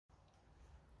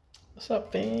What's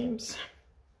up, fams?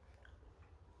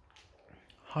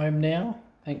 Home now,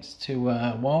 thanks to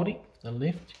Wildy, the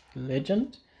lift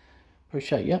legend.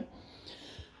 Appreciate you.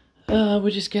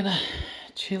 We're just gonna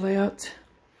chill out,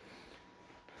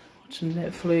 watching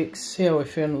Netflix, see how we're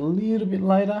feeling a little bit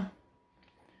later.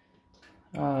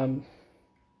 I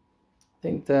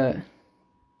think the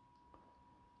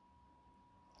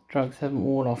drugs haven't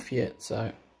worn off yet,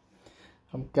 so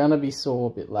I'm gonna be sore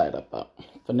a bit later, but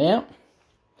for now,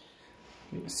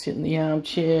 I'm gonna sit in the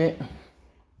armchair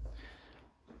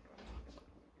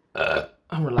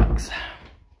and relax.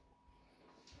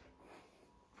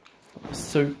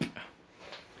 Soup,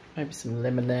 maybe some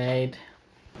lemonade.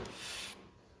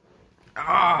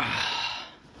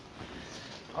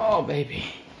 Oh baby.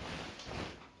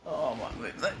 Oh, I might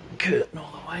move that curtain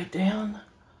all the way down.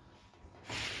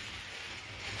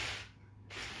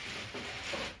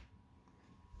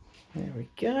 There we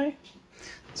go.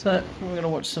 So we're going to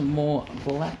watch some more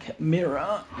Black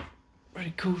Mirror.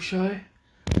 Pretty cool show.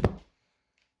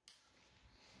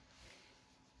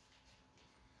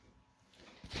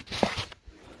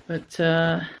 But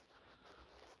I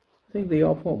think the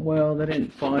op went well. They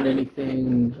didn't find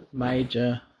anything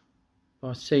major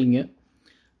by seeing it.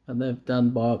 And they've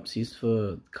done biopsies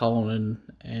for colon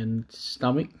and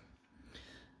stomach,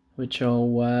 which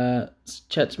I'll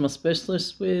chat to my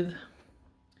specialist with,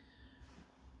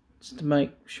 just to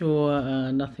make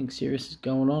sure nothing serious is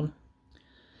going on.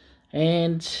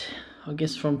 And I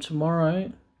guess from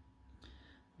tomorrow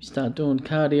we start doing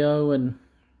cardio and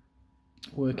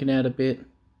working out a bit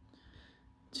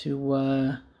to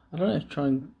I don't know, try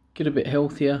and get a bit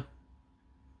healthier.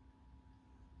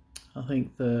 I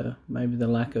think maybe the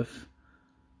lack of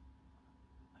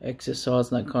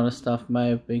exercise and that kind of stuff may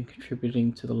have been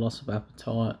contributing to the loss of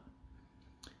appetite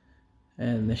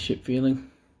and the shit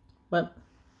feeling. But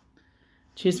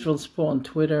cheers for the support on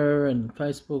Twitter and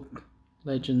Facebook,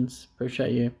 legends.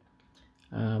 Appreciate you.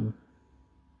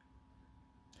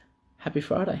 Happy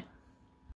Friday.